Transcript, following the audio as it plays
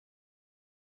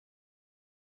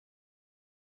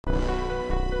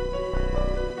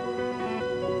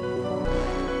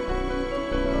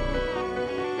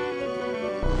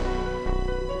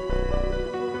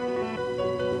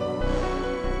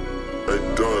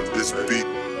this beat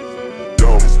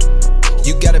dumb.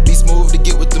 You gotta be smooth to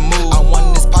get with the move. I'm one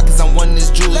in his pockets, I'm one in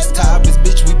his jewels. Tie up his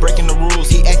bitch, we breaking the rules.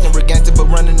 He acting reganted but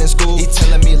running in school. He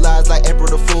telling me lies like April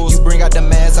the Fools. You bring out the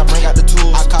mask, I bring out the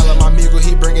tools. I call him my amigo,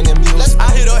 he bringing them mules. I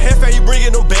hit a hefe, you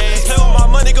bringing them bags. Play with my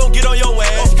money, gon' get on your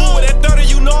ass. Fool with that 30,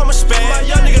 you know I'm a spaz. My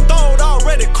young nigga throwed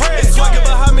already crash. Swagger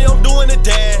behind me, I'm doing the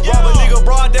dash. Rob a nigga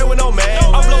broad there with no mask.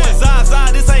 I'm blowing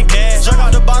Zaza, this ain't gas. Drink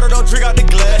out the bottle, don't drink out the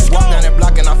glass. Walk down that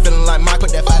block and I'm feeling like Mike.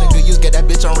 Put that fight to good use, get that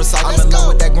bitch on recycle. I'm in love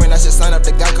with that green, I should sign up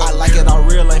the Geico. I like it all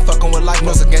real, ain't fucking with life.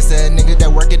 Most against that nigga that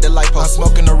work at the light post. I'm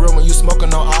smoking the real when you smoking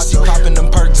on audio. Popping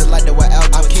them perks just like the way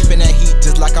Alto. I'm keeping that heat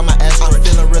just like I'm an asteroid. I'm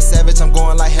feeling real savage, I'm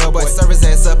going like Hellboy. Serve his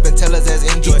ass up and tell his ass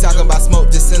enjoy. He talking about smoke,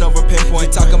 just send over pinpoint.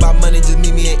 He talking about money, just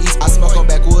meet me in East Point. I smoke on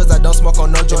backwoods, I don't smoke on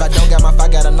no joint. If I don't got my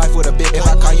fight, got a knife with a big point. If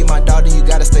I call you my dog, then you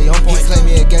gotta stay on point. He claim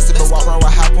me against it, but walk around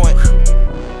with high point.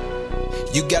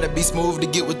 You gotta be smooth to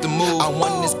get with the move. I'm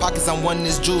one in his pockets, I'm one in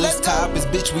his jewels. Tie up his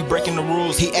bitch, we breaking the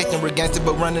rules. He acting reganted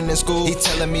but running in school. He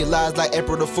telling me lies like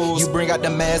April the Fools. You bring out the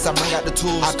mask, I bring out the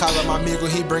tools. I call him my amigo,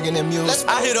 he bringing them mules.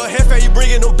 I hit a hefe, you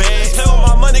bringing them bags. Play with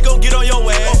my money, gon' get on your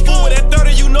ass. Fool with that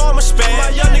 30, you know I'm a spaz.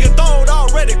 My young nigga throwed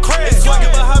already crash. Swagger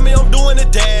behind me, I'm doing the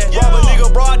dash. Rob a nigga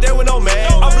broad there with no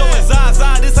mask. I'm blowing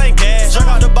Zaza, this ain't gas.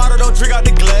 Drink out the bottle, don't drink out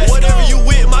the glass. Whatever you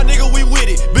with, my nigga, we with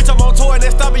it. Bitch, I'm on tour and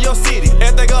that stop in your city.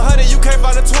 Everything 100, you can't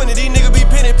find a 20. These niggas be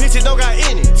penny, pitches don't got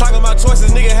any. Talking about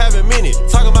choices, nigga having many.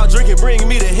 Talking about drinking, bring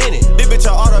me the Henny. This bitch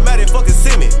a automatic fucking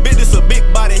semi. Bitch, this a big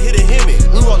body, hit a Hemi.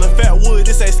 We rollin' fat wood,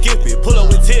 this ain't skippy. Pull up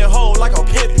with 10 hoes like I'm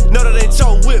pimpin'. Know that ain't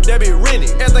your whip, that be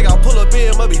rented. Everything I pull up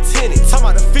in must be tinted. Talking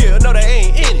about the field, know that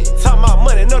ain't in it. Talking about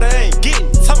money, know that ain't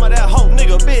getting. Talking about that hoe,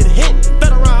 nigga been hitting.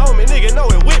 Fed around on me, nigga know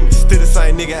it with me. Still the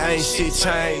same nigga, ain't shit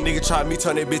changed. Nigga try me,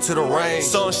 turn that bitch to the rain.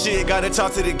 Some shit, gotta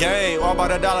talk to the game. All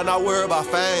about $1, not worry about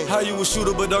fame. How you a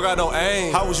shooter but don't got no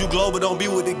aim? How was you global, don't be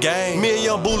with the game? Me and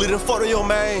young Boolie done fucked on your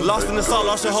man. Lost in the salt,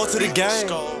 lost your hoe to the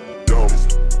game.